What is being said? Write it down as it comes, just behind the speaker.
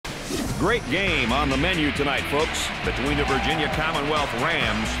great game on the menu tonight, folks, between the Virginia Commonwealth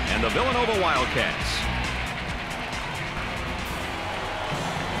Rams and the Villanova Wildcats.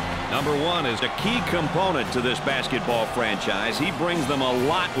 Number one is a key component to this basketball franchise. He brings them a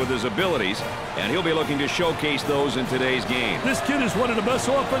lot with his abilities, and he'll be looking to showcase those in today's game. This kid is one of the best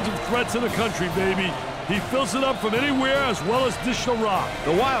offensive threats in the country, baby. He fills it up from anywhere as well as dish the rock.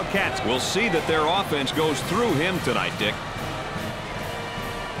 The Wildcats will see that their offense goes through him tonight, Dick.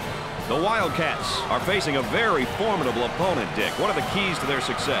 The Wildcats are facing a very formidable opponent, Dick. What are the keys to their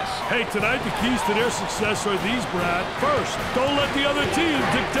success? Hey, tonight the keys to their success are these, Brad. First, don't let the other team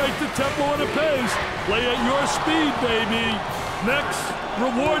dictate the tempo and the pace. Play at your speed, baby. Next,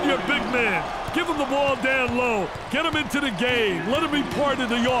 reward your big man. Give him the ball down low. Get him into the game. Let him be part of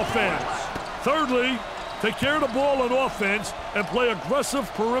the offense. Thirdly, take care of the ball on offense and play aggressive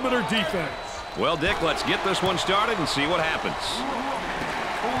perimeter defense. Well, Dick, let's get this one started and see what happens.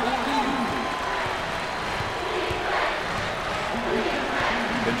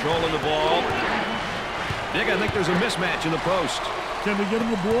 Controlling the ball. Dick, I think there's a mismatch in the post. Can they get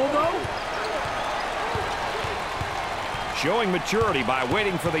him the ball, though? Showing maturity by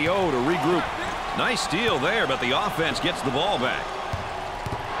waiting for the O to regroup. Nice steal there, but the offense gets the ball back.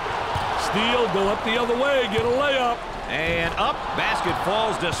 Steal, go up the other way, get a layup. And up, basket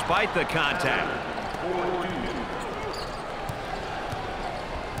falls despite the contact.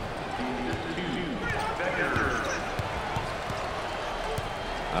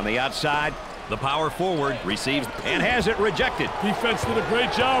 On the outside, the power forward receives and has it rejected. Defense did a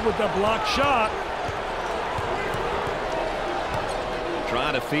great job with that block shot.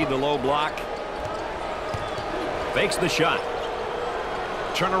 Trying to feed the low block. Fakes the shot.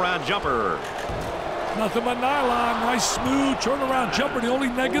 Turnaround jumper. Nothing but nylon. Nice, smooth turnaround jumper. The only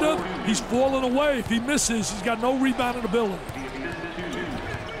negative, he's falling away. If he misses, he's got no rebounding ability.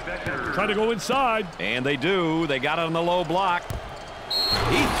 Try to go inside. And they do. They got it on the low block.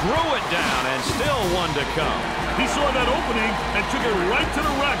 He threw it down, and still one to come. He saw that opening and took it right to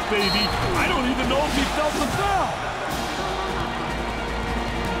the rack, baby. I don't even know if he felt the foul.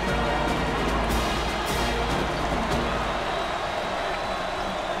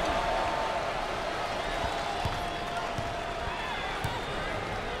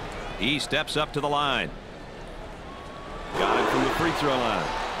 He steps up to the line. Got it from the free throw line.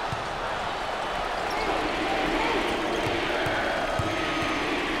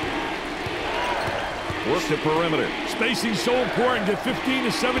 Work the perimeter. Spacing so important. Get 15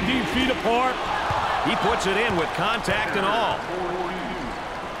 to 17 feet apart. He puts it in with contact and all.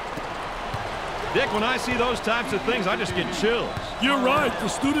 Dick, when I see those types of things, I just get chills. You're right. The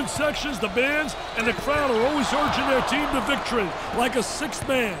student sections, the bands, and the crowd are always urging their team to victory, like a sixth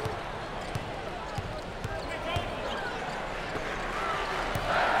man.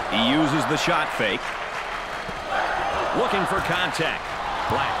 He uses the shot fake. Looking for contact.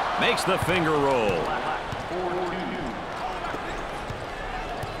 Black makes the finger roll.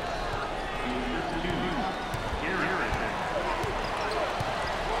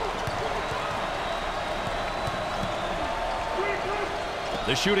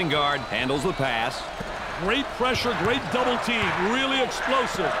 The shooting guard handles the pass. Great pressure, great double team. Really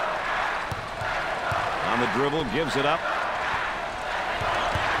explosive. On the dribble, gives it up.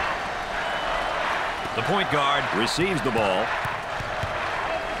 The point guard receives the ball.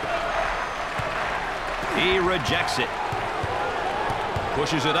 He rejects it.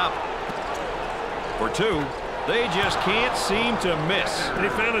 Pushes it up. For two. They just can't seem to miss. They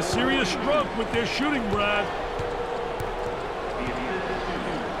found a serious stroke with their shooting, Brad.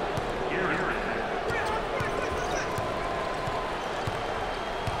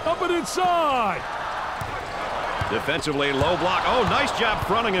 Up and inside. Defensively, low block. Oh, nice job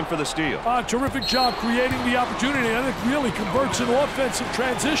fronting him for the steal. Terrific job creating the opportunity. I think really converts an offensive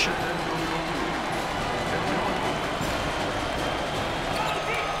transition.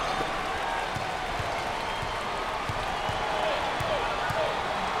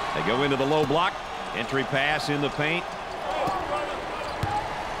 They go into the low block. Entry pass in the paint.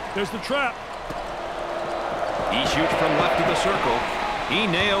 There's the trap. He shoots from left of the circle. He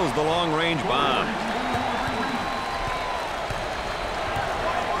nails the long-range bomb.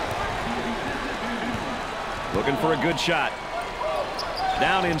 Looking for a good shot.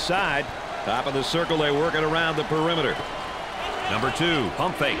 Down inside. Top of the circle, they work it around the perimeter. Number two,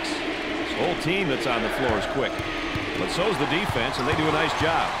 pump fakes. This whole team that's on the floor is quick. But so's the defense, and they do a nice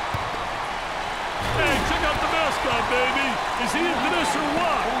job. Hey, check out the mascot, baby. Is he into this or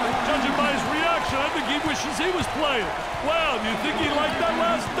what? Judging by his reaction, I think he wishes he was playing. Wow, do you think he liked that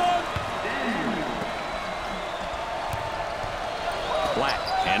last dunk? Black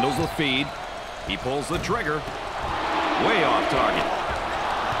Handles the feed. He pulls the trigger. Way off target.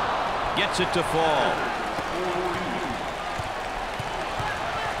 Gets it to fall.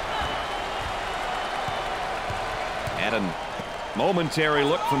 Had a momentary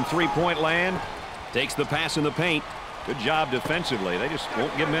look from three-point land. Takes the pass in the paint. Good job defensively. They just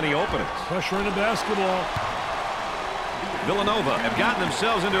won't give many openings. Pressure in the basketball. Villanova have gotten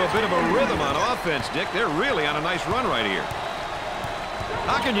themselves into a bit of a rhythm on offense, Dick. They're really on a nice run right here.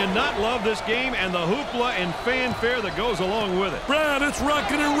 How can you not love this game and the hoopla and fanfare that goes along with it? Brad, it's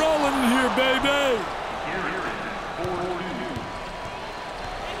rocking and rolling in here, baby.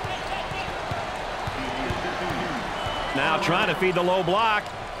 Now trying to feed the low block.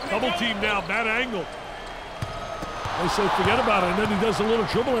 Double team now, bad angle. They say forget about it, and then he does a little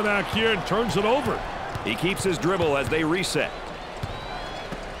dribbling act here and turns it over. He keeps his dribble as they reset.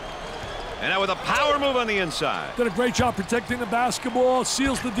 And now with a power move on the inside. Did a great job protecting the basketball,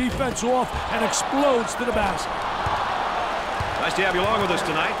 seals the defense off, and explodes to the basket. Nice to have you along with us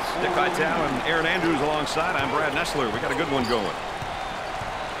tonight. Dick Vitale and Aaron Andrews alongside. I'm Brad Nessler. We got a good one going.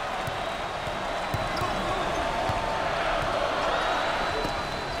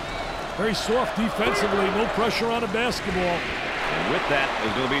 Very soft defensively, no pressure on the basketball. And with that,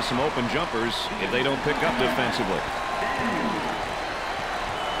 there's going to be some open jumpers if they don't pick up defensively.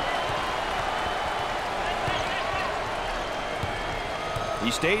 He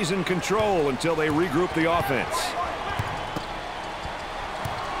stays in control until they regroup the offense.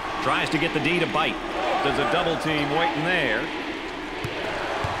 Tries to get the D to bite. There's a double team waiting there.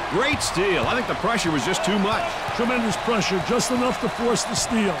 Great steal. I think the pressure was just too much. Tremendous pressure, just enough to force the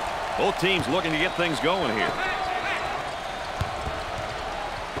steal. Both teams looking to get things going here.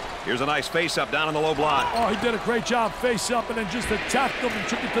 Here's a nice face-up down on the low block. Oh, he did a great job face-up and then just attacked them and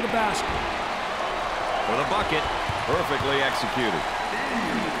took it to the basket. For the bucket, perfectly executed.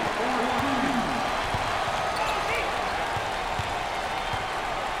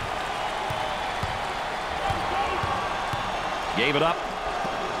 Gave it up.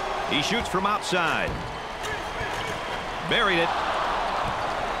 He shoots from outside. Buried it.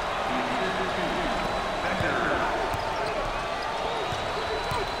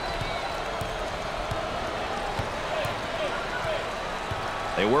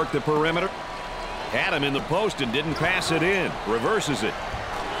 They work the perimeter. Had him in the post and didn't pass it in. Reverses it.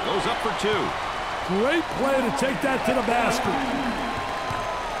 Goes up for two. Great play to take that to the basket.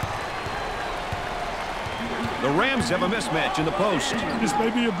 The Rams have a mismatch in the post. This may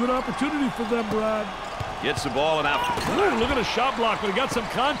be a good opportunity for them, Brad. Gets the ball and out. Ooh, look at the shot block, but he got some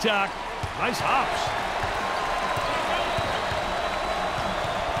contact. Nice hops.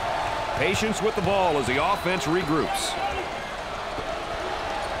 Patience with the ball as the offense regroups.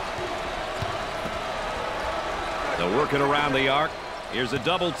 They're working around the arc. Here's a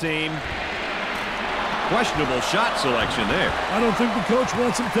double team. Questionable shot selection there. I don't think the coach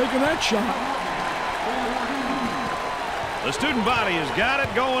wants him taking that shot. The student body has got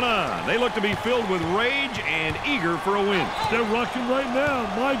it going on. They look to be filled with rage and eager for a win. They're rocking right now.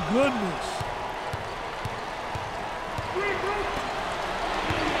 My goodness.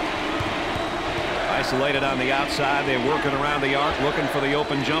 Isolated on the outside. They're working around the arc, looking for the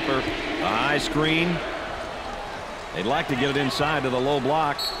open jumper. A high screen. They'd like to get it inside to the low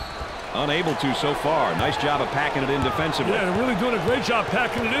block. Unable to so far. Nice job of packing it in defensively. Yeah, they're really doing a great job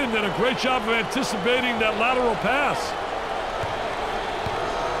packing it in. Did a great job of anticipating that lateral pass.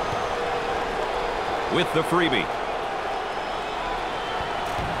 With the freebie.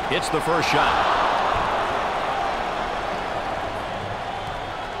 Hits the first shot.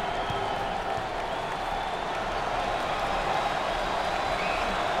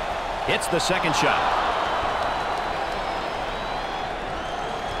 Hits the second shot.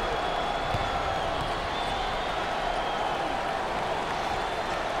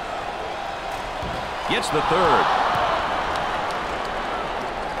 Gets the third.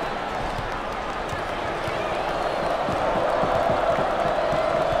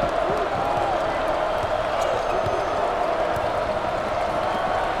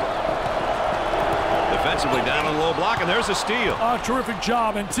 Defensively down on the low block, and there's a steal. Oh, terrific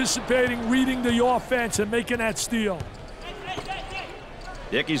job anticipating, reading the offense, and making that steal.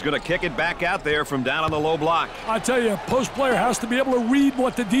 Dickey's going to kick it back out there from down on the low block. I tell you, a post player has to be able to read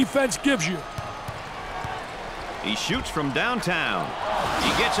what the defense gives you. He shoots from downtown. He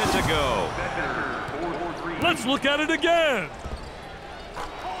gets it to go. Let's look at it again.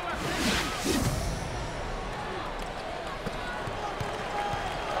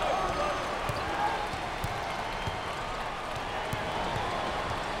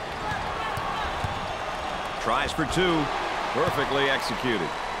 Tries for two. Perfectly executed.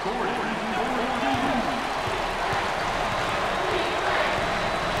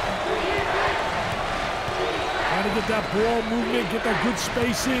 Trying to get that ball movement, get that good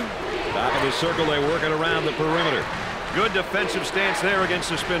spacing. Top of the circle, they work it around the perimeter. Good defensive stance there against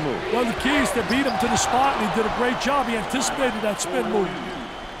the spin move. Well, the key is to beat him to the spot, and he did a great job. He anticipated that spin move.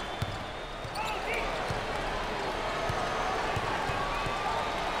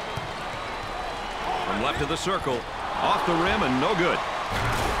 From left of the circle, off the rim and no good.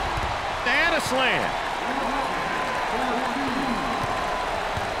 And a slam.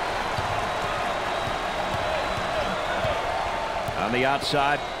 On the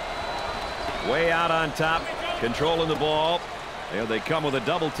outside, way out on top, controlling the ball. There they come with a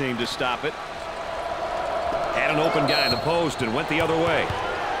double team to stop it. Had an open guy in the post and went the other way.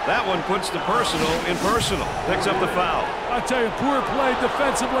 That one puts the personal in personal. Picks up the foul. I tell you, poor play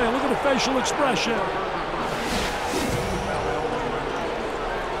defensively. Look at the facial expression.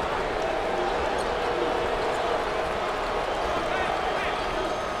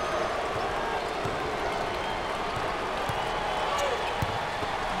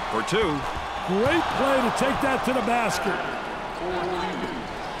 For two. Great play to take that to the basket.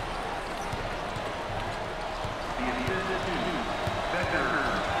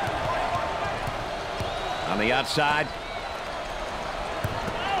 On the outside.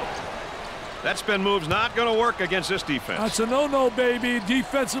 That spin move's not going to work against this defense. That's a no-no, baby.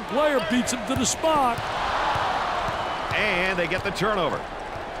 Defensive player beats him to the spot. And they get the turnover.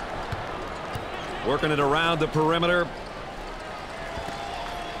 Working it around the perimeter.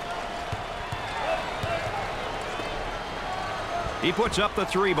 He puts up the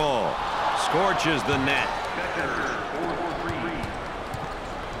three ball. Scorches the net.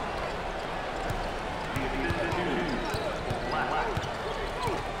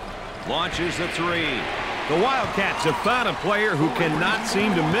 Launches the three. The Wildcats have found a player who cannot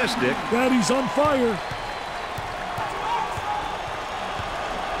seem to miss, Dick. Daddy's on fire.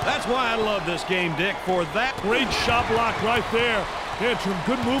 That's why I love this game, Dick, for that. Great shot block right there. Antrim,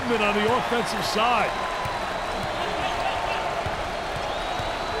 good movement on the offensive side.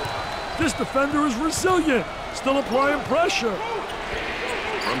 This defender is resilient. Still applying pressure.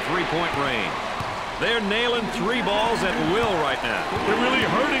 From three-point range. They're nailing three balls at will right now. They're really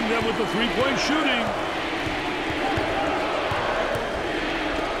hurting them with the three-point shooting.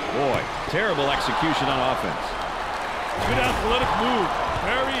 Boy, terrible execution on offense. Good athletic move.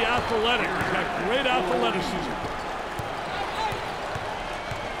 Very athletic. He's got great athleticism.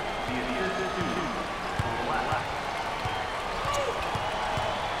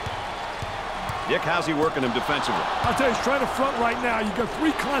 Dick, how's he working him defensively? I'll tell you, he's trying to front right now. You've got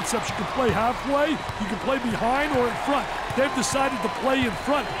three concepts. You can play halfway, you can play behind, or in front. They've decided to play in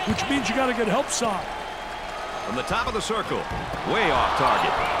front, which means you got to get help side. From the top of the circle, way off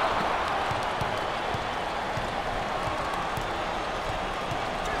target.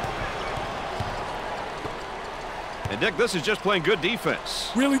 And Dick, this is just playing good defense.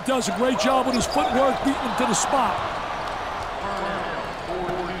 Really does a great job with his footwork, beating him to the spot.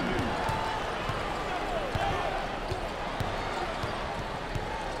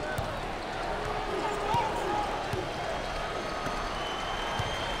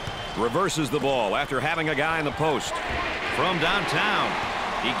 Reverses the ball after having a guy in the post. From downtown,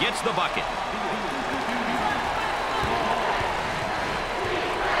 he gets the bucket.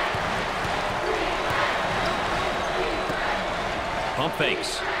 Pump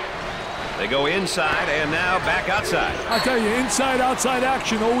fakes. They go inside and now back outside. I tell you, inside-outside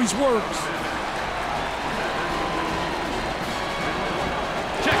action always works.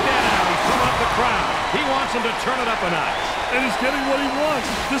 Check that out. He's come up the crowd. He wants him to turn it up a notch. And he's getting what he wants.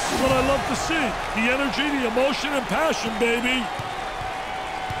 This is what I love to see. The energy, the emotion, and passion, baby.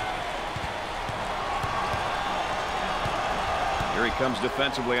 Here he comes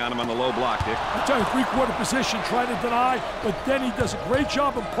defensively on him on the low block, Dick. I tell you, three-quarter position, trying to deny, but then he does a great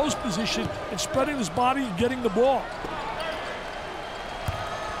job in post position and spreading his body and getting the ball.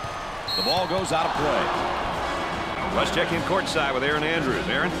 The ball goes out of play. Let's check in courtside with Aaron Andrews.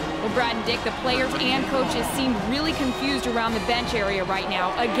 Aaron? Well, Brad and Dick, the players and coaches seem really confused around the bench area right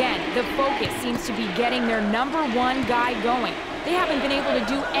now. Again, the focus seems to be getting their #1 guy going. They haven't been able to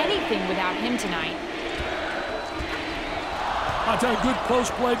do anything without him tonight. I'll tell you, good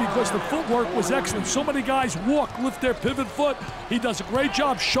post play because the footwork was excellent. So many guys walk, lift their pivot foot. He does a great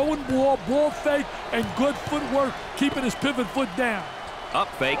job showing ball fake, and good footwork, keeping his pivot foot down. Up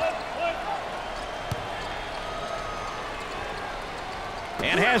fake.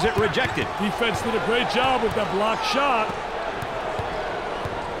 And has it rejected. Defense did a great job with that blocked shot.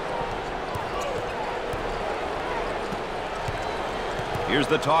 Here's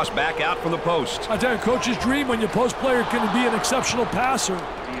the toss back out from the post. I tell you, coach's dream when your post player can be an exceptional passer.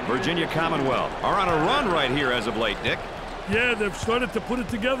 Virginia Commonwealth are on a run right here as of late, Dick. Yeah, they've started to put it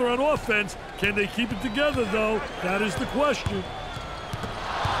together on offense. Can they keep it together, though? That is the question.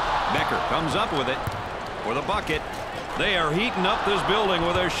 Becker comes up with it for the bucket. They are heating up this building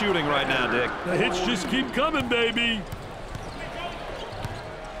with their shooting right now, Dick. The hits just keep coming, baby.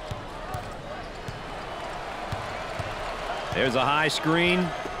 There's a high screen.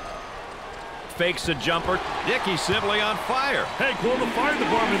 Fakes a jumper. Dick, he's simply on fire. Hey, call the fire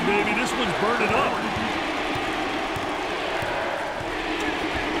department, baby. This one's burning up.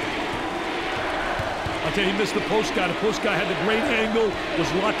 I tell you, he missed the post guy. The post guy had the great angle, was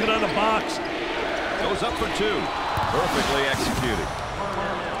locking on the box. Goes up for two. Perfectly executed.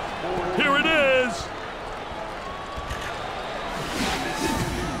 Here it is.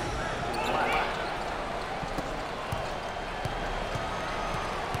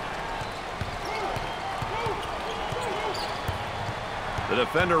 The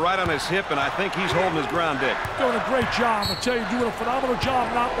defender right on his hip, and I think he's holding his ground, Dick. Doing a great job. I tell you, doing a phenomenal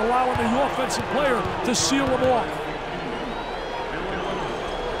job not allowing the offensive player to seal him off.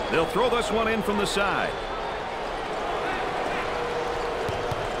 They'll throw this one in from the side.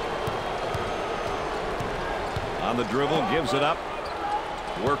 On the dribble, gives it up.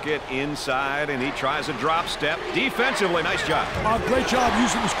 Work it inside, and he tries a drop step. Defensively, nice job. Great job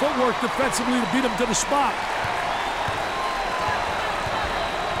using his footwork defensively to beat him to the spot.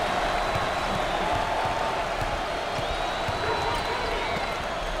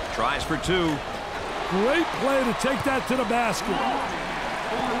 Tries for two. Great play to take that to the basket.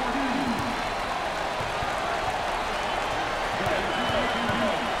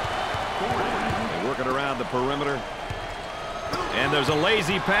 They work it around the perimeter. And there's a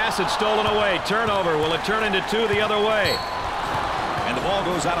lazy pass. It's stolen away. Turnover. Will it turn into two the other way? And the ball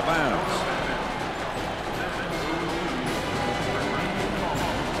goes out of bounds.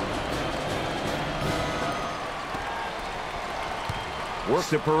 Work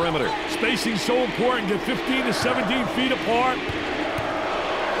the perimeter. Spacing so important. Get 15 to 17 feet apart.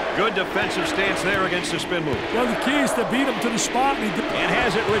 Good defensive stance there against the spin move. Well, the key is to beat him to the spot. And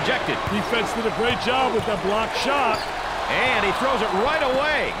has it rejected. Defense did a great job with that block shot. And he throws it right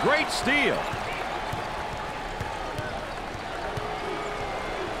away. Great steal.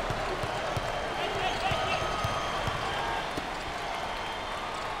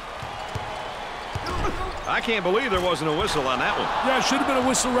 I can't believe there wasn't a whistle on that one. Yeah, it should have been a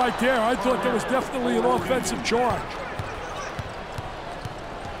whistle right there. I thought there was definitely an offensive charge.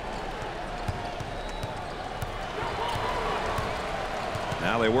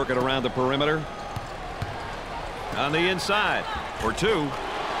 Now they work it around the perimeter. On the inside for two.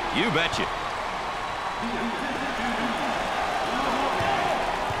 You betcha.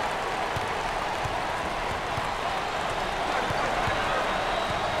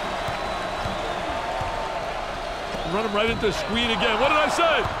 Run him right into the screen again. What did I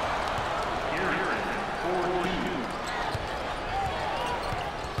say?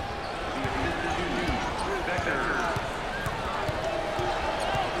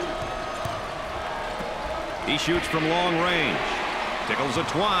 He shoots from long range. Tickles a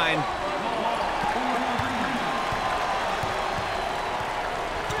twine.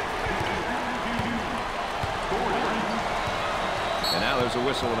 And now there's a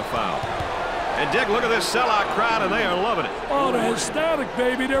whistle and a foul. And Dick, look at this sellout crowd, and they are loving it. Oh, they're ecstatic,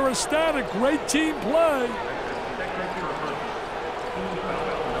 baby. They're ecstatic. Great team play.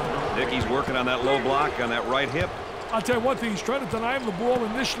 Dick, he's working on that low block on that right hip. I'll tell you one thing, he's trying to deny him the ball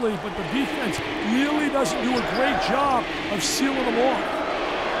initially, but the defense really doesn't do a great job of sealing them off.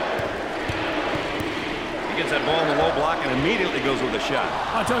 He gets that ball in the low block and immediately goes with a shot.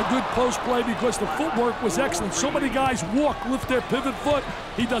 I'll tell you, good post play because the footwork was excellent. So many guys walk, lift their pivot foot.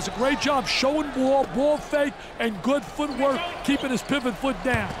 He does a great job showing ball fake, and good footwork, keeping his pivot foot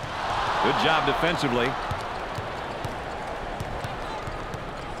down. Good job defensively.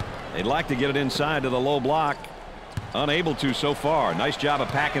 They'd like to get it inside to the low block. Unable to so far. Nice job of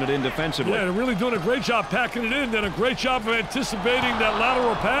packing it in defensively. Yeah, they're really doing a great job packing it in. Then a great job of anticipating that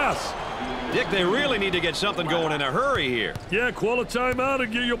lateral pass. Dick, they really need to get something going in a hurry here. Yeah, call a timeout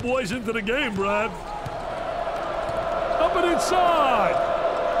and get your boys into the game, Brad. Up and inside.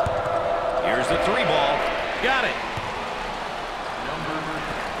 Here's the three ball. Got it.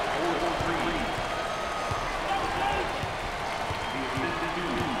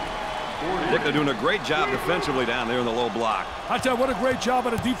 Dick, they're doing a great job defensively down there in the low block. I tell you, what a great job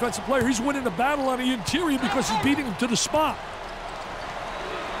on a defensive player. He's winning the battle on the interior because he's beating him to the spot.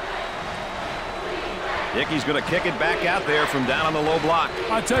 Dickey's going to kick it back out there from down on the low block.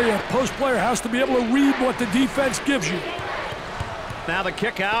 I tell you, a post player has to be able to read what the defense gives you. Now the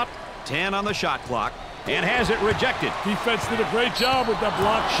kick out, 10 on the shot clock, and has it rejected. Defense did a great job with that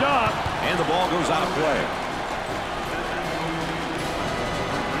blocked shot. And the ball goes out of play.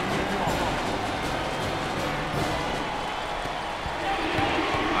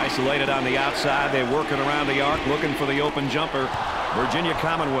 Isolated on the outside. They're working around the arc, looking for the open jumper. Virginia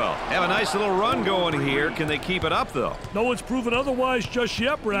Commonwealth have a nice little run going here. Can they keep it up, though? No one's proven otherwise just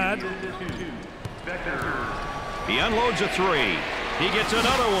yet, Brad. He unloads a three. He gets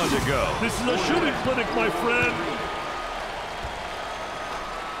another one to go. This is a shooting clinic, my friend.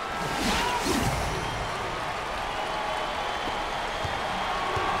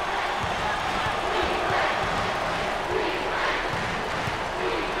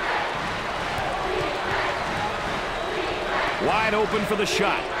 Wide open for the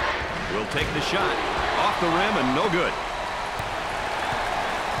shot. Will take the shot. Off the rim and no good.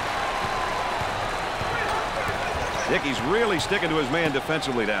 Dickey's really sticking to his man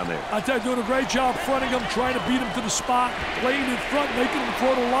defensively down there. I tell you, doing a great job fronting him, trying to beat him to the spot, playing in front, making him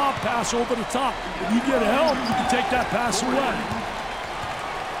throw the lob pass over the top. If you get help, you can take that pass away.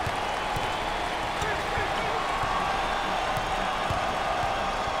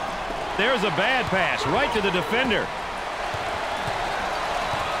 There's a bad pass right to the defender.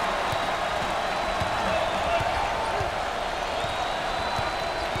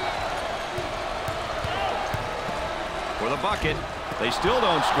 For the bucket, they still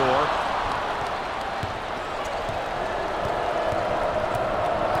don't score.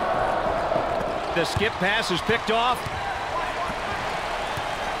 The skip pass is picked off.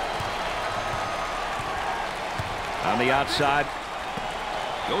 On the outside.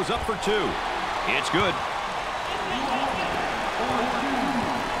 Goes up for two. It's good.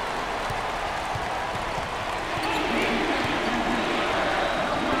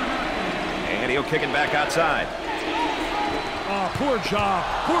 And he'll kick it back outside. Oh, poor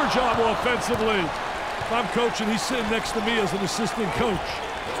job offensively. If I'm coaching, he's sitting next to me as an assistant coach.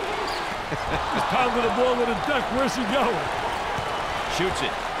 He's pounding the ball to the deck. Where's he going? Shoots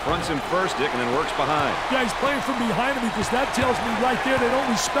it. Fronts him first, Dick, and then works behind. Yeah, he's playing from behind him because that tells me right there they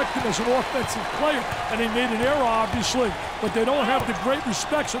don't respect him as an offensive player. And they made an error, obviously. But they don't have the great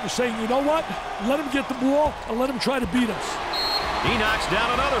respect, so they're saying, you know what? Let him get the ball and let him try to beat us. He knocks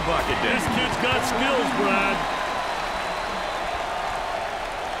down another bucket, Dick. This kid's got skills, Brad.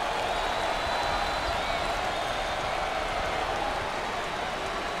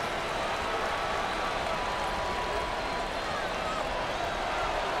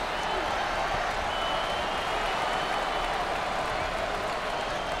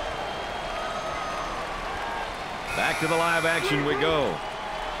 Back to the live action we go.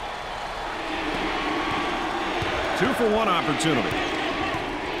 2-for-1 opportunity.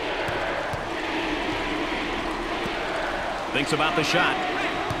 Thinks about the shot.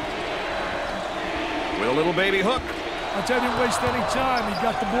 With a little baby hook. I tell you, didn't waste any time. He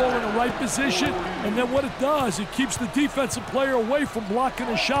got the ball in the right position, and then what it does, it keeps the defensive player away from blocking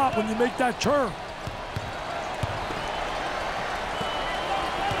a shot when you make that turn.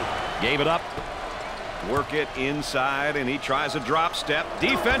 Gave it up. Work it inside, and he tries a drop step.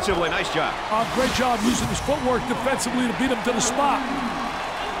 Defensively, nice job. Great job using his footwork defensively to beat him to the spot.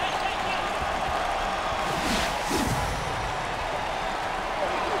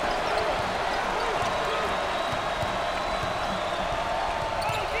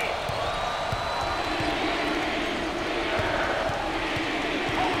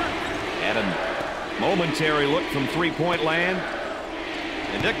 Had a momentary look from three-point land.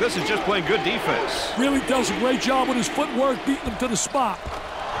 And Dick, this is just playing good defense. Really does a great job with his footwork, beating him to the spot.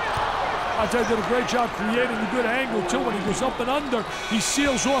 I tell you, did a great job creating a good angle, too. When he goes up and under, he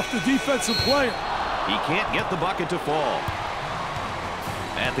seals off the defensive player. He can't get the bucket to fall.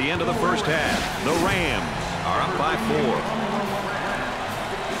 At the end of the first half, the Rams are up by 4.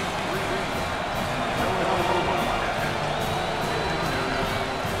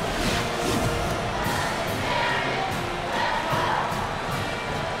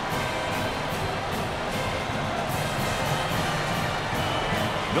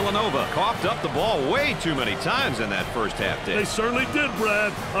 Villanova coughed up the ball way too many times in that first half, Dick. They certainly did,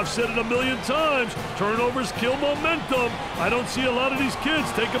 Brad. I've said it a million times. Turnovers kill momentum. I don't see a lot of these kids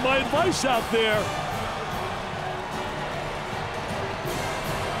taking my advice out there.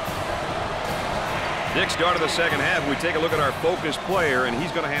 Dick, start of the second half, we take a look at our focus player, and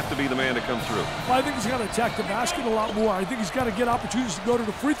he's going to have to be the man to come through. Well, I think he's got to attack the basket a lot more. I think he's got to get opportunities to go to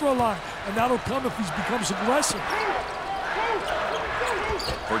the free throw line, and that'll come if he becomes aggressive.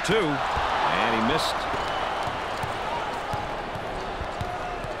 For two, and he missed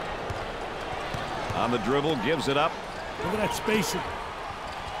On the dribble, gives it up. Look at that spacing.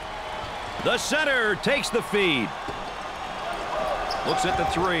 The center takes the feed. Looks at the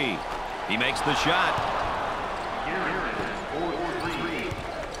three. He makes the shot.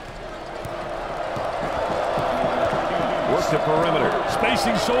 Work the perimeter.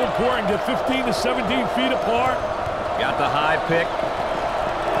 Spacing so important. Get 15 to 17 feet apart. Got the high pick.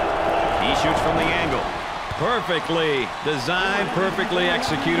 He shoots from the angle. Perfectly designed, perfectly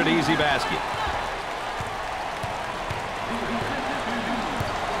executed, easy basket.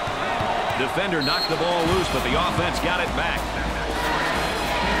 Defender knocked the ball loose, but the offense got it back.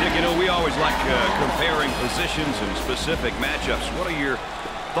 Dick, you know, we always like comparing positions and specific matchups. What are your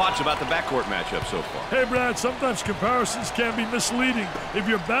thoughts about the backcourt matchup so far? Hey, Brad, sometimes comparisons can be misleading. If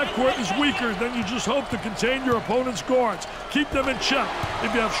your backcourt is weaker, then you just hope to contain your opponent's guards. Keep them in check.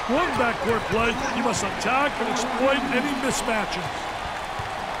 If you have strong backcourt play, you must attack and exploit any mismatches.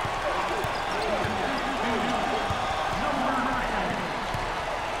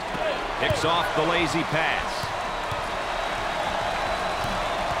 Picks off the lazy pass.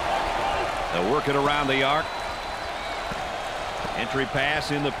 They'll work it around the arc. Entry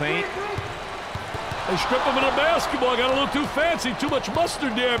pass in the paint. They strip him in a basketball. Got a little too fancy. Too much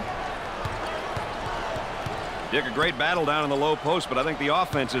mustard there. Dick, a great battle down in the low post, but I think the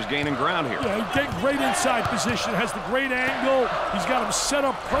offense is gaining ground here. Yeah, he's getting great inside position. Has the great angle. He's got him set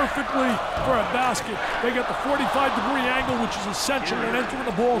up perfectly for a basket. They got the 45-degree angle, which is essential in entering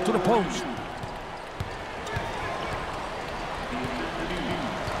the ball to the post.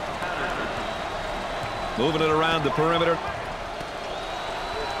 Moving it around the perimeter.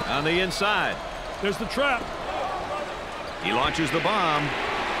 On the inside. There's the trap. He launches the bomb.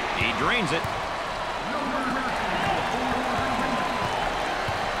 He drains it.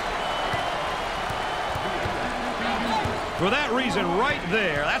 For that reason right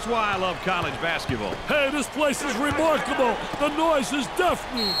there, that's why I love college basketball. Hey, this place is remarkable. The noise is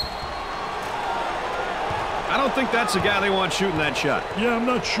deafening. I don't think that's the guy they want shooting that shot. Yeah, I'm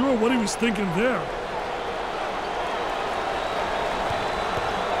not sure what he was thinking there.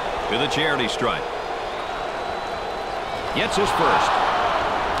 To the charity stripe. Gets his first.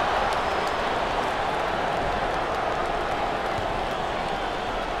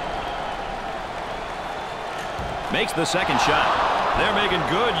 Makes the second shot. They're making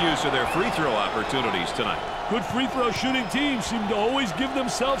good use of their free throw opportunities tonight. Good free throw shooting teams seem to always give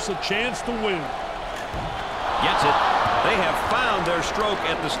themselves a chance to win. Gets it. They have found their stroke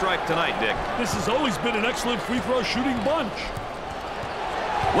at the stripe tonight, Dick. This has always been an excellent free throw shooting bunch.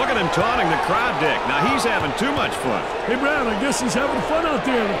 Look at him taunting the crowd, Dick. Now he's having too much fun. Hey, Brad, I guess he's having fun out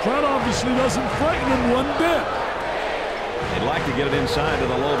there. The crowd obviously doesn't frighten him one bit. They'd like to get it inside to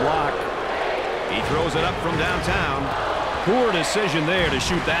the low block. He throws it up from downtown. Poor decision there to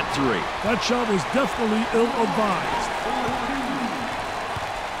shoot that three. That shot was definitely ill-advised.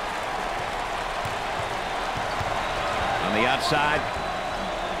 On the outside.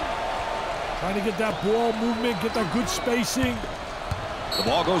 Trying to get that ball movement, get that good spacing. The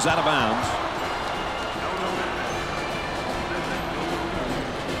ball goes out of bounds.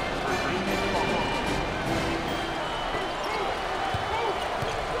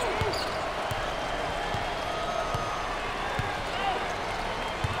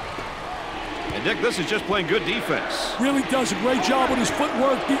 And Dick, this is just playing good defense. Really does a great job with his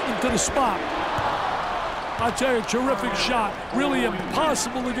footwork, beating him to the spot. I tell you, terrific shot. Really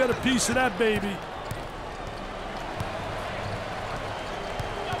impossible to get a piece of that baby.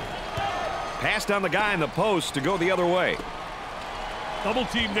 Passed on the guy in the post to go the other way. Double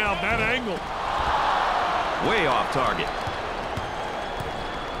team now, bad angle. Way off target.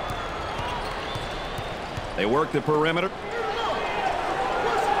 They work the perimeter.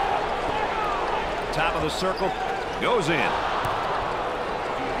 Top of the circle. Goes in.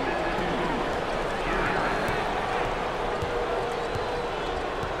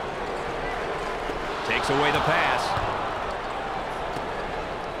 Takes away the pass.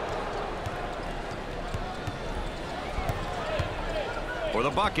 For the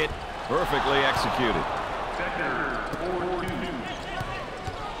bucket, perfectly executed.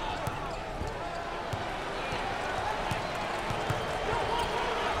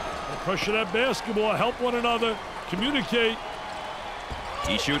 Pressure that basketball, help one another, communicate.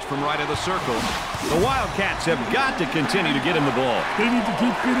 He shoots from right of the circle. The Wildcats have got to continue to get him the ball. They need to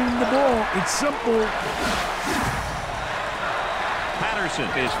keep getting him the ball. It's simple. Patterson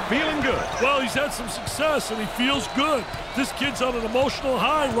is feeling good. Well, he's had some success, and he feels good. This kid's on an emotional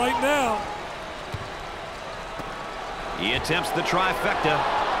high right now. He attempts the trifecta.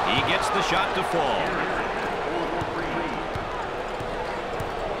 He gets the shot to fall.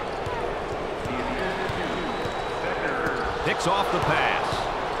 Picks off the pass.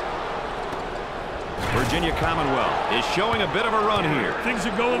 Virginia Commonwealth is showing a bit of a run here. Things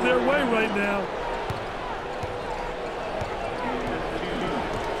are going their way right now.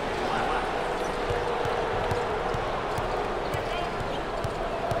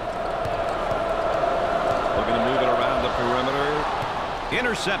 Looking to move it around the perimeter.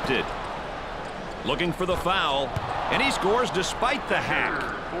 Intercepted. Looking for the foul. And he scores despite the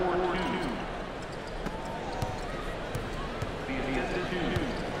hack.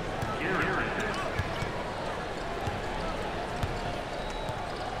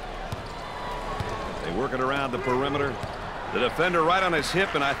 They work it around the perimeter. The defender right on his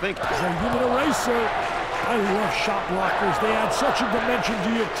hip, and I think... He's a human eraser. I love shot blockers. They add such a dimension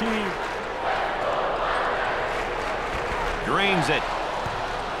to your team. Drains it.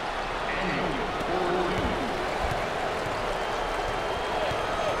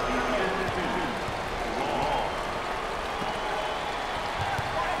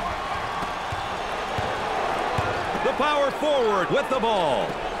 The power forward with the ball.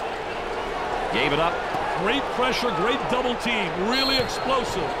 Gave it up. Great pressure, great double team. Really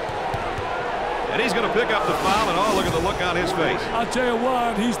explosive. And he's going to pick up the foul, and oh, look at the look on his face. I'll tell you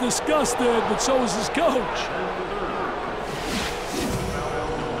what, he's disgusted, but so is his coach.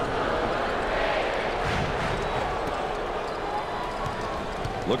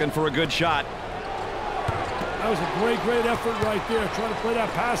 Looking for a good shot. That was a great, great effort right there. Trying to play that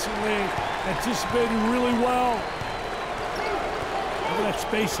passing lane. Anticipating really well. Look at that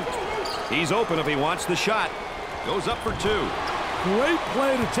spacing. He's open if he wants the shot. Goes up for two. Great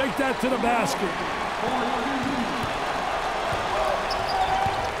play to take that to the basket.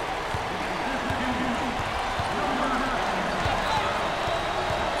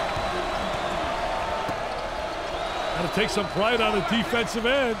 Got to take some pride on the defensive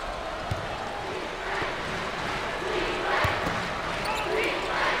end.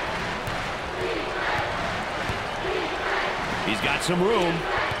 He's got some room.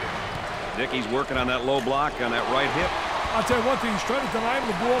 Dickey's working on that low block on that right hip. I'll tell you one thing, he's trying to deny him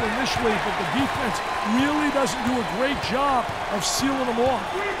the ball initially, but the defense really doesn't do a great job of sealing him off.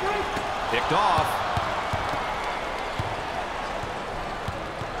 Picked off.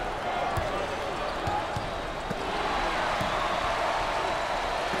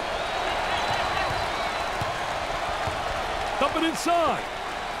 Dump it inside.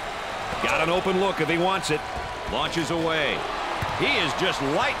 Got an open look if he wants it. Launches away. He is just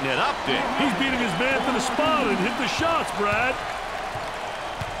lighting it up, Dick. He's beating his man to the spot and hit the shots, Brad.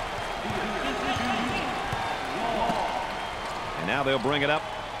 And now they'll bring it up.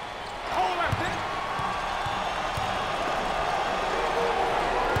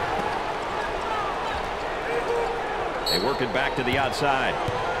 They work it back to the outside.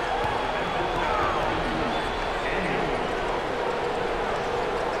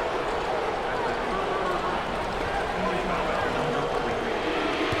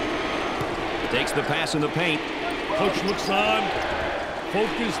 Takes the pass in the paint. Coach looks on,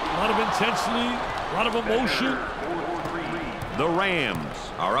 focused, a lot of intensity, a lot of emotion. The Rams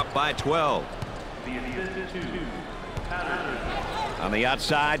are up by 12. On the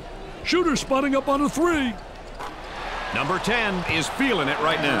outside. Shooter spotting up on a three. Number 10 is feeling it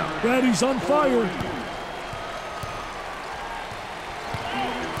right now. Brad, he's on fire.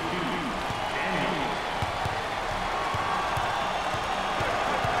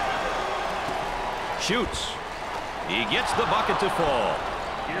 Shoots. He gets the bucket to fall.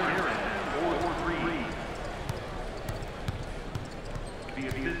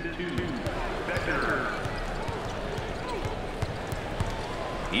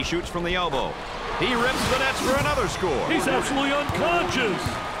 He shoots from the elbow. He rips the nets for another score. He's absolutely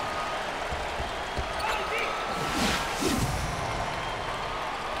unconscious.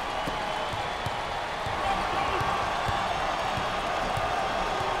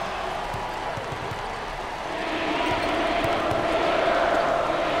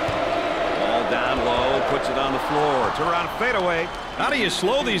 Puts it on the floor. Turnaround fadeaway. How do you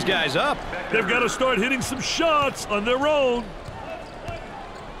slow these guys up? They've got to start hitting some shots on their own.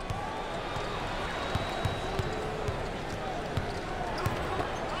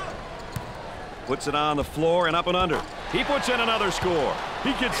 Puts it on the floor and up and under. He puts in another score.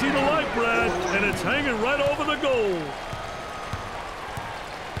 He can see the light, Brad, and it's hanging right over the goal.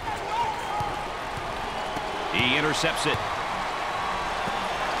 He intercepts it.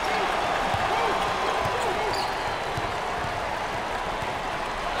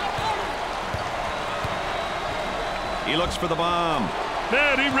 He looks for the bomb.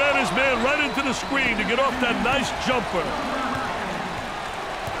 Man, he ran his man right into the screen to get off that nice jumper.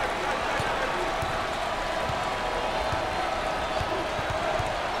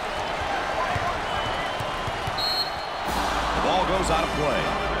 out of play.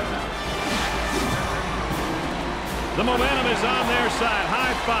 The momentum is on their side.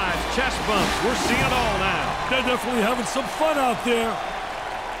 High fives, chest bumps. We're seeing it all now. They're definitely having some fun out there.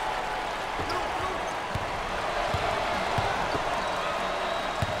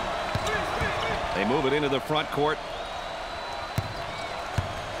 They move it into the front court.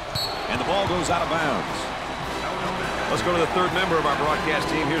 And the ball goes out of bounds. Let's go to the third member of our broadcast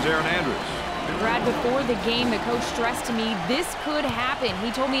team. Here's Aaron Andrews. Brad, before the game, the coach stressed to me this could happen.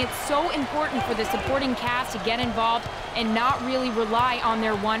 He told me it's so important for the supporting cast to get involved and not really rely on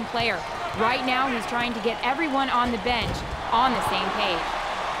their one player. Right now, he's trying to get everyone on the bench on the same page.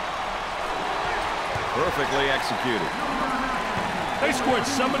 Perfectly executed. They scored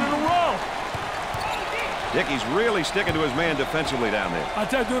 7 in a row. Dickey's really sticking to his man defensively down there. I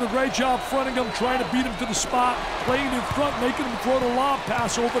tell you, doing a great job fronting him, trying to beat him to the spot, playing in front, making him throw the lob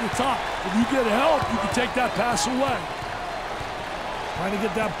pass over the top. If you get help, you can take that pass away. Trying to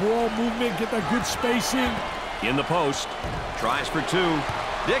get that ball movement, get that good spacing. In the post, tries for two.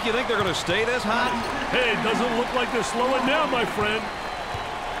 Dick, you think they're going to stay this hot? Hey, it doesn't look like they're slowing down, my friend.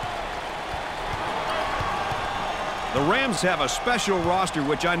 The Rams have a special roster,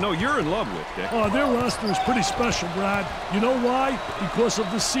 which I know you're in love with, Dick. Oh, their roster is pretty special, Brad. You know why? Because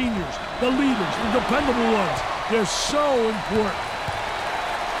of the seniors, the leaders, the dependable ones. They're so important.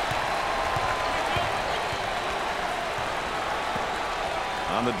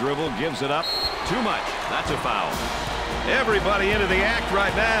 On the dribble, gives it up. Too much. That's a foul. Everybody into the act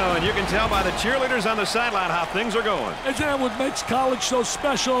right now, and you can tell by the cheerleaders on the sideline how things are going. Isn't that what makes college so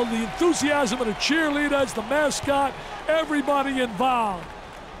special? The enthusiasm of the cheerleaders, the mascot, everybody involved.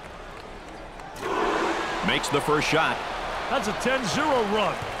 Makes the first shot. That's a 10-0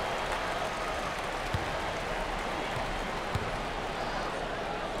 run.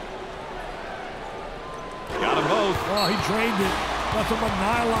 Got them both. Oh, he drained it. Nothing but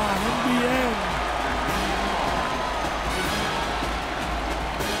nylon, NBN.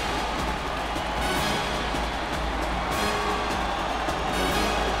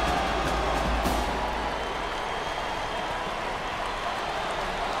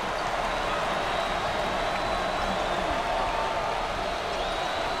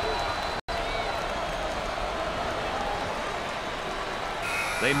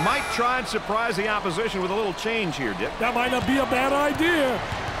 They might try and surprise the opposition with a little change here, Dick. That might not be a bad idea.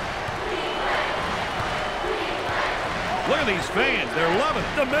 Look at these fans. They're loving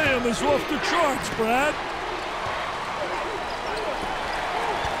it. The man is off the charts, Brad.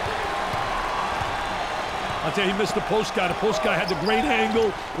 I'll tell you, he missed the post guy. The post guy had the great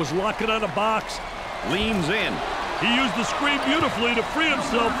angle, was locking on a box. Leans in. He used the screen beautifully to free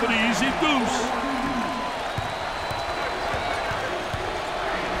himself for the easy deuce.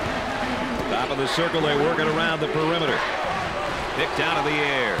 Top of the circle, they work it around the perimeter. Picked out of the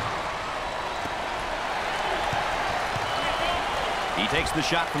air. He takes the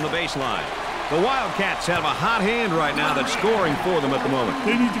shot from the baseline. The Wildcats have a hot hand right now that's scoring for them at the moment.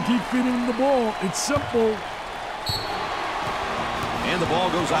 They need to keep feeding him the ball. It's simple. And the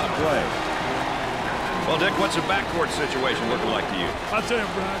ball goes out of play. Well, Dick, what's the backcourt situation looking like to you? I'll tell you,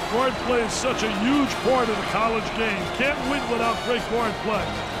 Brad, guard play is such a huge part of the college game. Can't win without great guard play.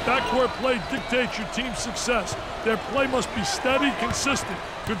 Backcourt play dictates your team's success. Their play must be steady, consistent,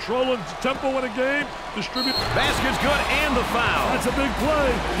 controlling the tempo in a game, distribute. Basket's good, and the foul. That's a big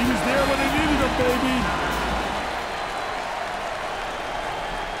play. He was there when they needed him, baby.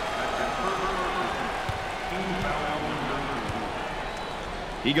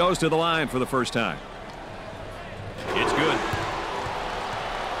 He goes to the line for the first time. It's good.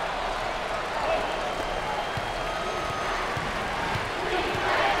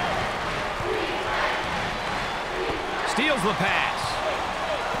 Steals the pass.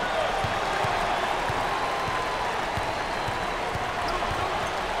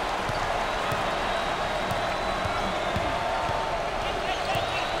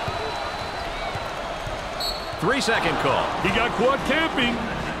 Three-second call. He got caught camping.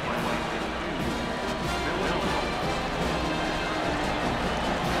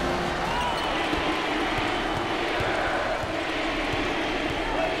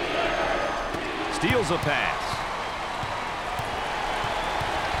 Steals a pass.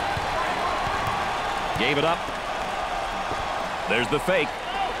 Gave it up. There's the fake.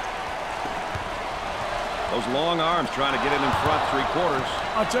 Those long arms trying to get it in front three-quarters.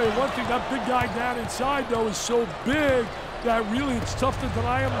 I'll tell you one thing, that big guy down inside, though, is so big that really it's tough to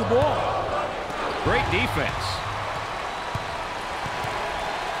deny him the ball. Great defense.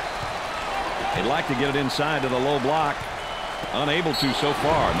 They'd like to get it inside to the low block. Unable to so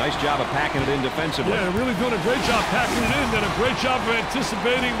far. Nice job of packing it in defensively. Yeah, really doing a great job packing it in, and a great job of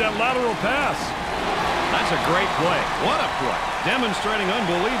anticipating that lateral pass. That's a great play. What a play. Demonstrating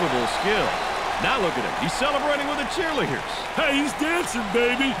unbelievable skill. Now look at him. He's celebrating with the cheerleaders. Hey, he's dancing,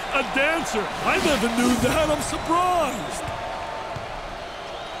 baby. A dancer. I never knew that. I'm surprised.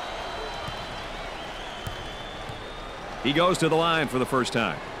 He goes to the line for the first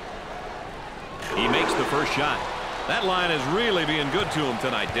time. He makes the first shot. That line is really being good to him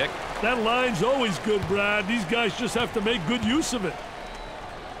tonight, Dick. That line's always good, Brad. These guys just have to make good use of it.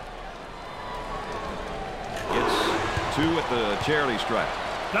 It's 2 at the charity stripe.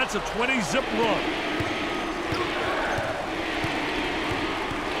 That's a 20-zip run.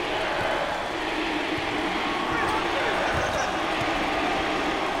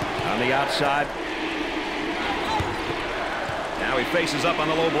 On the outside. Now he faces up on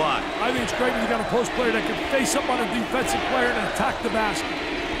the low block. I think it's great when you got a post player that can face up on a defensive player and attack the basket.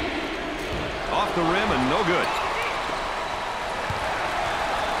 Off the rim and no good.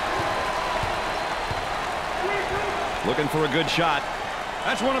 Looking for a good shot.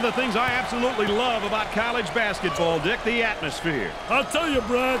 That's one of the things I absolutely love about college basketball, Dick, the atmosphere. I'll tell you,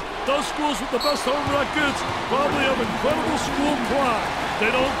 Brad, those schools with the best home records probably have incredible school pride. They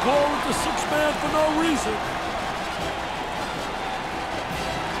don't call it the 6-man for no reason.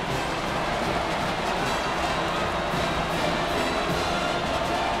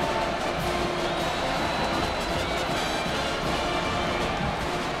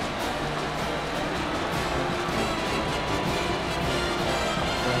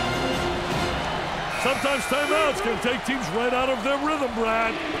 Sometimes timeouts can take teams right out of their rhythm,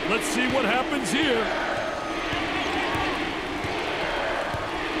 Brad. Let's see what happens here.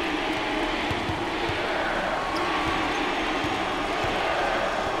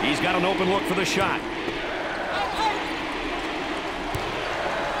 He's got an open look for the shot.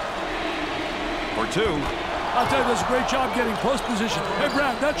 For 2. I'll tell you, does a great job getting post position. Hey,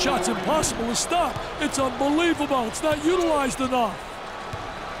 Brad, that shot's impossible to stop. It's unbelievable. It's not utilized enough.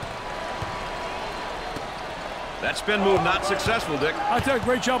 That spin move not successful, Dick. I tell you,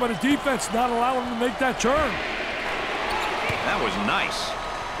 great job on the defense, not allowing him to make that turn. That was nice.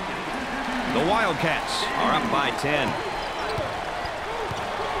 The Wildcats are up by 10.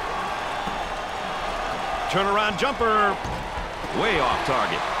 Turnaround jumper. Way off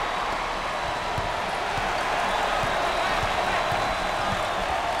target.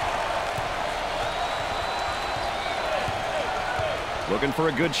 Looking for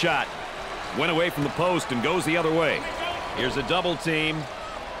a good shot. Went away from the post and goes the other way. Here's a double team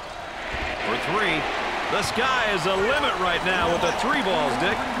for 3. The sky is the limit right now with the 3 balls,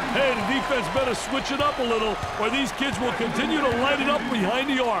 Dick. Hey, the defense better switch it up a little, or these kids will continue to light it up behind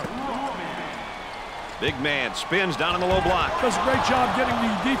the arc. Big man spins down in the low block. Does a great job getting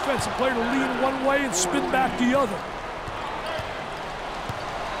the defensive player to lean one way and spin back the other.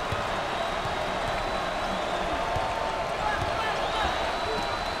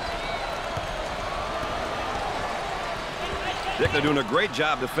 Dick, they're doing a great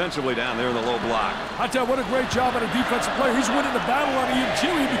job defensively down there in the low block. I tell you, what a great job on a defensive player. He's winning the battle on the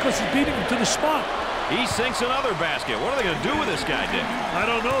interior because he's beating him to the spot. He sinks another basket. What are they going to do with this guy, Dick? I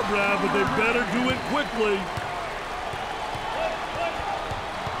don't know, Brad, but they better do it quickly.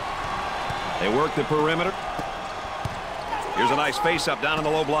 They work the perimeter. Here's a nice face-up down in the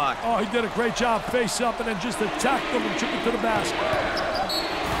low block. Oh, he did a great job face-up and then just attacked them and took it to the basket.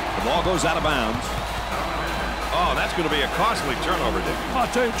 The ball goes out of bounds. Oh, that's going to be a costly turnover, Dick. I'll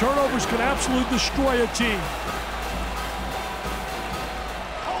tell you, turnovers can absolutely destroy a team.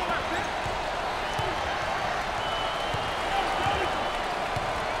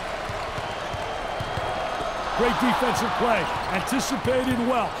 Great defensive play. Anticipated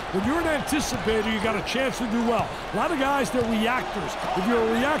well. When you're an anticipator, you got a chance to do well. A lot of guys, they're reactors. If you're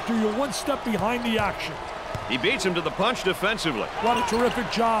a reactor, you're one step behind the action. He beats him to the punch defensively. What a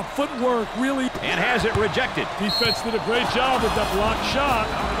terrific job. Footwork, really. And has it rejected. Defense did a great job with that blocked shot.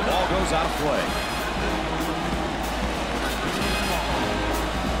 The ball goes out of play.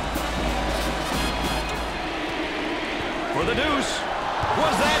 For the deuce.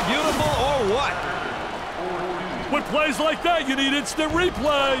 Was that beautiful or what? With plays like that, you need instant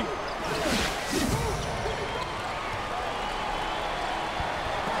replay.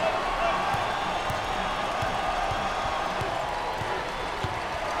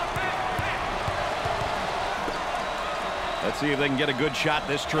 Let's see if they can get a good shot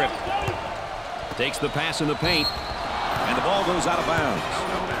this trip. Takes the pass in the paint. And the ball goes out of bounds.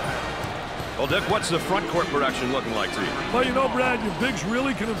 Well, Dick, what's the front court production looking like to you? Well, you know, Brad, your bigs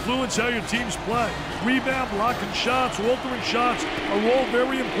really can influence how your teams play. Rebound, blocking shots, altering shots are all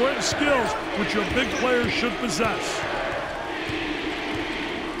very important skills which your big players should possess.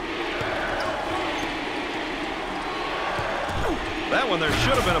 That one there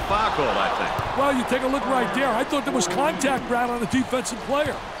should have been a foul called, I think. Well, you take a look right there. I thought there was contact, Brad, on the defensive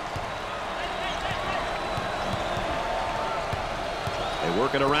player. They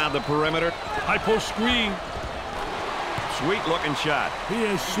work it around the perimeter. High post screen. Sweet looking shot. He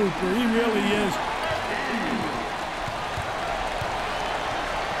is super. He really is.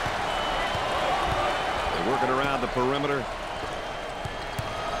 They work it around the perimeter.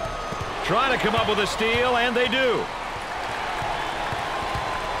 Trying to come up with a steal, and they do.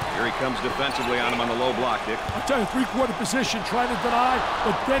 Here he comes defensively on him on the low block, Dick. I'll tell you, three-quarter position, trying to deny,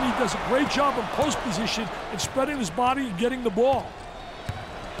 but then he does a great job in post position and spreading his body and getting the ball.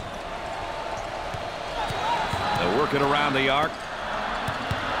 They work it around the arc.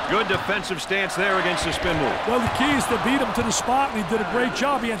 Good defensive stance there against the spin move. Well, the key is to beat him to the spot, and he did a great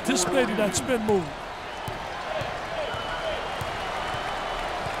job. He anticipated that spin move.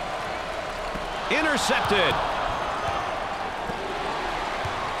 Intercepted.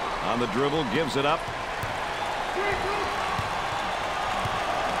 On the dribble, gives it up.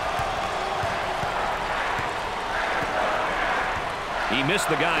 He missed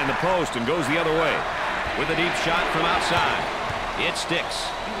the guy in the post and goes the other way. With a deep shot from outside. It sticks.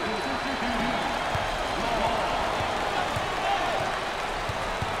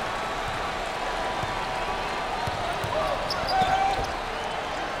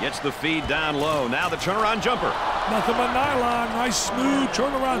 Gets the feed down low. Now the turnaround jumper. Nothing but nylon. Nice, smooth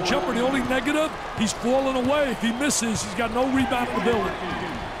turnaround jumper. The only negative, he's falling away. If he misses, he's got no rebound in the building.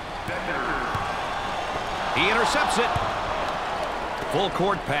 He intercepts it. Full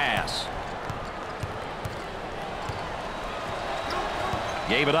court pass.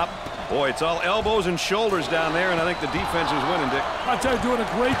 Gave it up. Boy, it's all elbows and shoulders down there, and I think the defense is winning, Dick. I tell you, doing a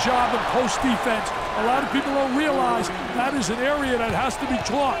great job in post defense. A lot of people don't realize that is an area that has to be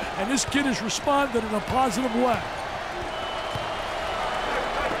taught, and this kid has responded in a positive way.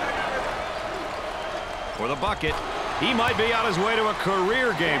 For the bucket, he might be on his way to a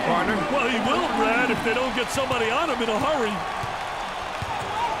career game, partner. Well, he will, Brad, if they don't get somebody on him in a hurry.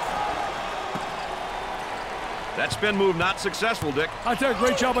 That spin move not successful, Dick. I tell you,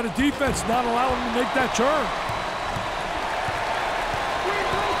 great job on the defense, not allowing him to make that turn.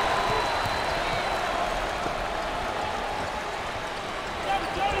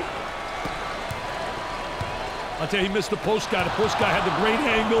 I'll tell you, he missed the post guy. The post guy had the great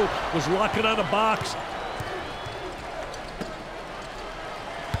angle, was locking on the box.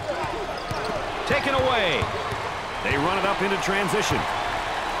 Taken away. They run it up into transition.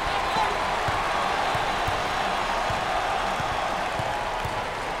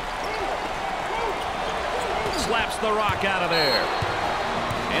 Slaps the rock out of there.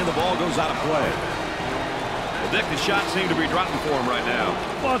 And the ball goes out of play. Well, Dick, the shots seem to be dropping for him right now.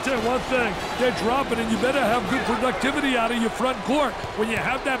 Well, I'll tell you one thing. They're dropping, and you better have good productivity out of your front court. When you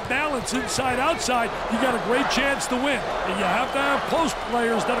have that balance inside-outside, you got a great chance to win. And you have to have post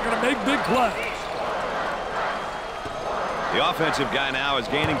players that are going to make big plays. The offensive guy now is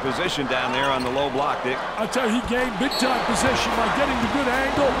gaining position down there on the low block, Dick. I tell you, he gained big-time position by getting the good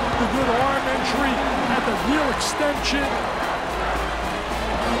angle, the good arm entry, and the real extension.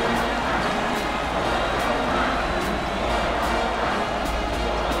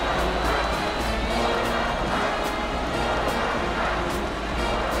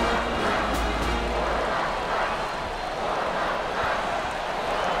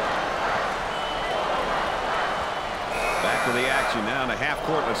 To the action now in the half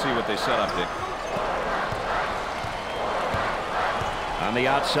court. Let's see what they set up, Dick. On the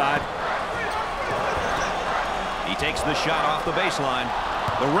outside. He takes the shot off the baseline.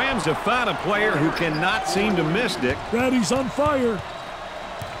 The Rams have found a player who cannot seem to miss, Dick. Brady's on fire.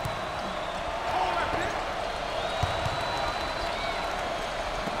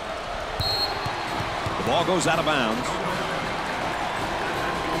 The ball goes out of bounds.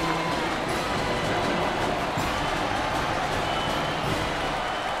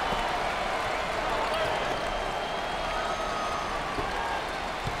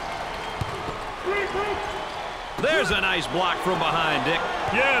 There's a nice block from behind, Dick.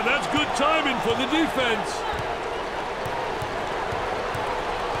 Yeah, that's good timing for the defense.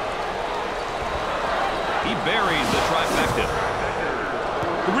 He buries the trifecta.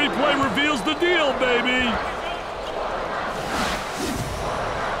 The replay reveals the deal, baby.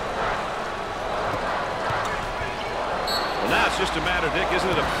 Well, now just a matter, Dick, isn't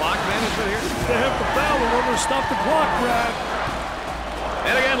it, of clock management here? They have to foul in order to stop the clock, Brad.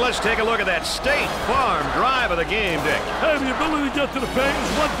 And again, let's take a look at that State Farm drive of the game, Dick. Hey, the ability to get to the paint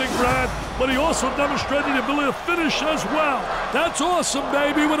is one thing, Brad, but he also demonstrated the ability to finish as well. That's awesome,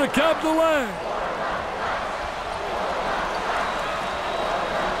 baby, with a capital A.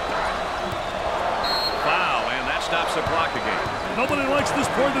 Foul, and that stops the clock again. Nobody likes this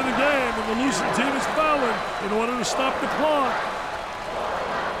point of the game, and the losing team is fouling in order to stop the clock.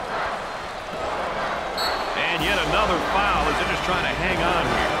 And yet another foul as they're just trying to hang on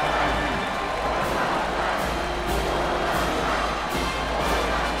here.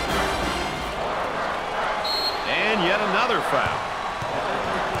 And yet another foul.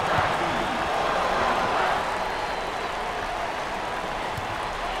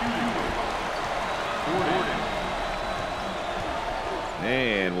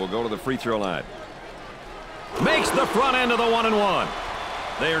 And we'll go to the free throw line. Makes the front end of the 1-and-1.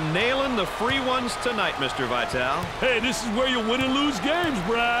 They're nailing the free ones tonight, Mr. Vitale. Hey, this is where you win and lose games,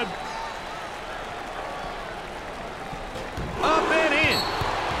 Brad. Up and in.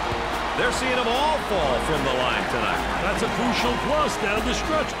 They're seeing them all fall from the line tonight. That's a crucial plus down the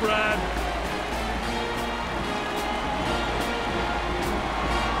stretch, Brad.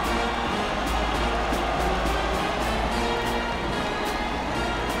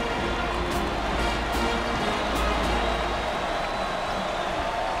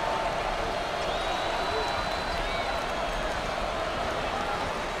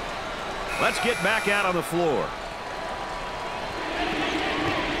 Let's get back out on the floor.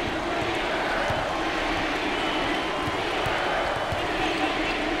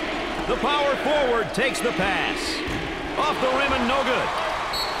 The power forward takes the pass. Off the rim and no good.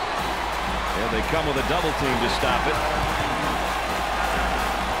 And they come with a double team to stop it.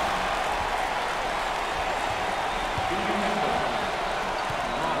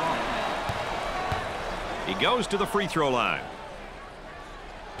 He goes to the free throw line.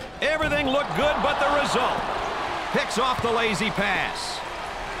 Everything looked good, but the result. Picks off the lazy pass.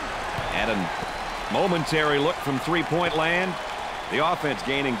 And a momentary look from three-point land. The offense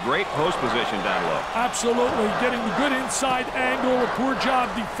gaining great post position down low. Absolutely. Getting the good inside angle. A poor job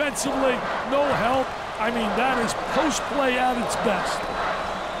defensively. No help. I mean, that is post play at its best.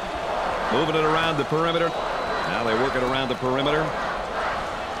 Moving it around the perimeter. Now they work it around the perimeter.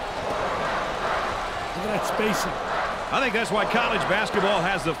 Look at that spacing. I think that's why college basketball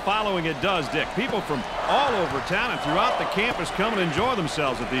has the following it does, Dick. People from all over town and throughout the campus come and enjoy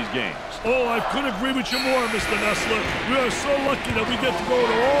themselves at these games. Oh, I couldn't agree with you more, Mr. Nessler. We are so lucky that we get to go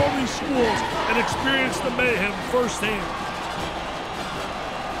to all these schools and experience the mayhem firsthand.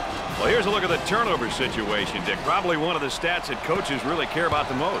 Well, here's a look at the turnover situation, Dick. Probably one of the stats that coaches really care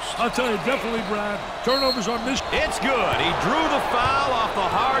about the most. I'll tell you, definitely, Brad. Turnovers are missed. It's good. He drew the foul off the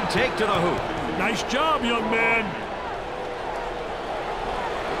hard take to the hoop. Nice job, young man.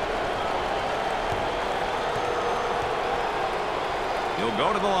 He'll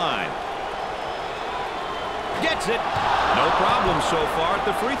go to the line. Gets it. No problem so far at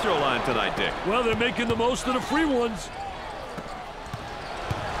the free throw line tonight, Dick. Well, they're making the most of the free ones.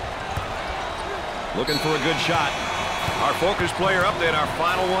 Looking for a good shot. Our focus player update, our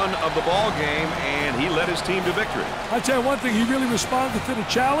final one of the ball game, and he led his team to victory. I tell you one thing, he really responded to the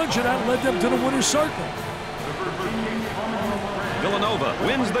challenge, and that led them to the winner's circle. Villanova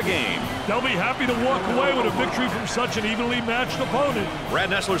wins the game. They'll be happy to walk away with a victory from such an evenly matched opponent. Brad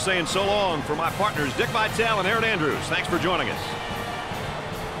Nessler saying so long for my partners Dick Vitale and Aaron Andrews. Thanks for joining us.